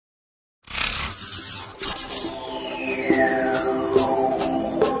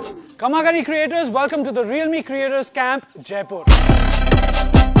Kamagani creators, welcome to the Realme Creators Camp, Jaipur.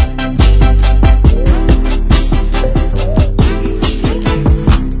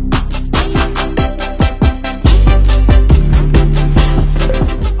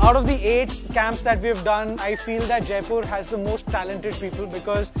 Out of the 8 camps that we've done, I feel that Jaipur has the most talented people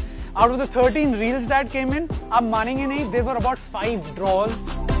because out of the 13 reels that came in, आप मानेंगे नहीं, there were about 5 draws.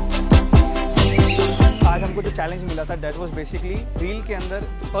 आज हमको जो challenge मिला था that was basically reel के अंदर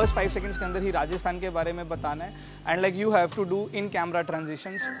फर्स्ट 5 सेकंड्स के अंदर ही राजस्थान के बारे में बताना है and like you have to do in camera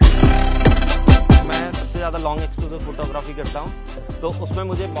transitions. मैं सबसे ज़्यादा लॉन्ग एक्सक्लूसिव फोटोग्राफी करता हूँ, तो उसमें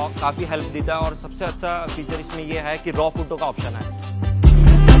मुझे काफ़ी हेल्प देता है और सबसे अच्छा फीचर इसमें ये है कि रॉ फोटो का ऑप्शन है।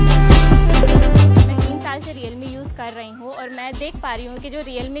 मैं 3 साल से realme यूज़ कर रही हूँ और मैं देख पा रही हूँ कि जो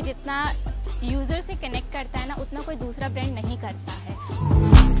realme जितना यूज़र से कनेक्ट करता है ना, उतना कोई दूसरा ब्रांड नहीं करता है।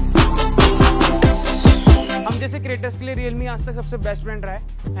 हम जैसे क्रिएटर्स के लिए realme आज तक सबसे बेस्ट ब्रांड रहा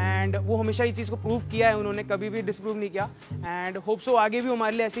है एंड वो हमेशा ये चीज़ को प्रूव किया है, उन्होंने कभी भी डिसप्रूव नहीं किया एंड होप सो आगे भी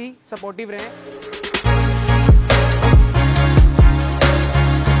हमारे लिए ऐसे ही सपोर्टिव रहें।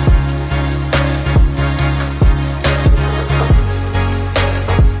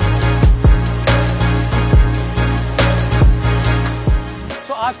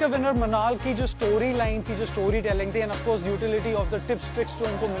 आज का विनर मनाल की जो स्टोरी लाइन थी, जो स्टोरी टेलिंग थी end of course utility of the tips tricks जो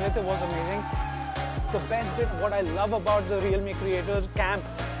उनको मिले थे was amazing. The best bit what I love about the Realme creator camp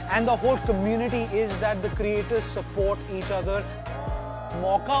and the whole community is that the creators support each other.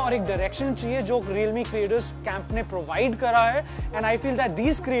 मौका और एक direction चाहिए जो Realme creators camp ने प्रोवाइड करा है and I feel that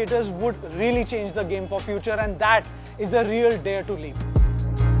these creators would really change the game for future and that is the real dare to leave.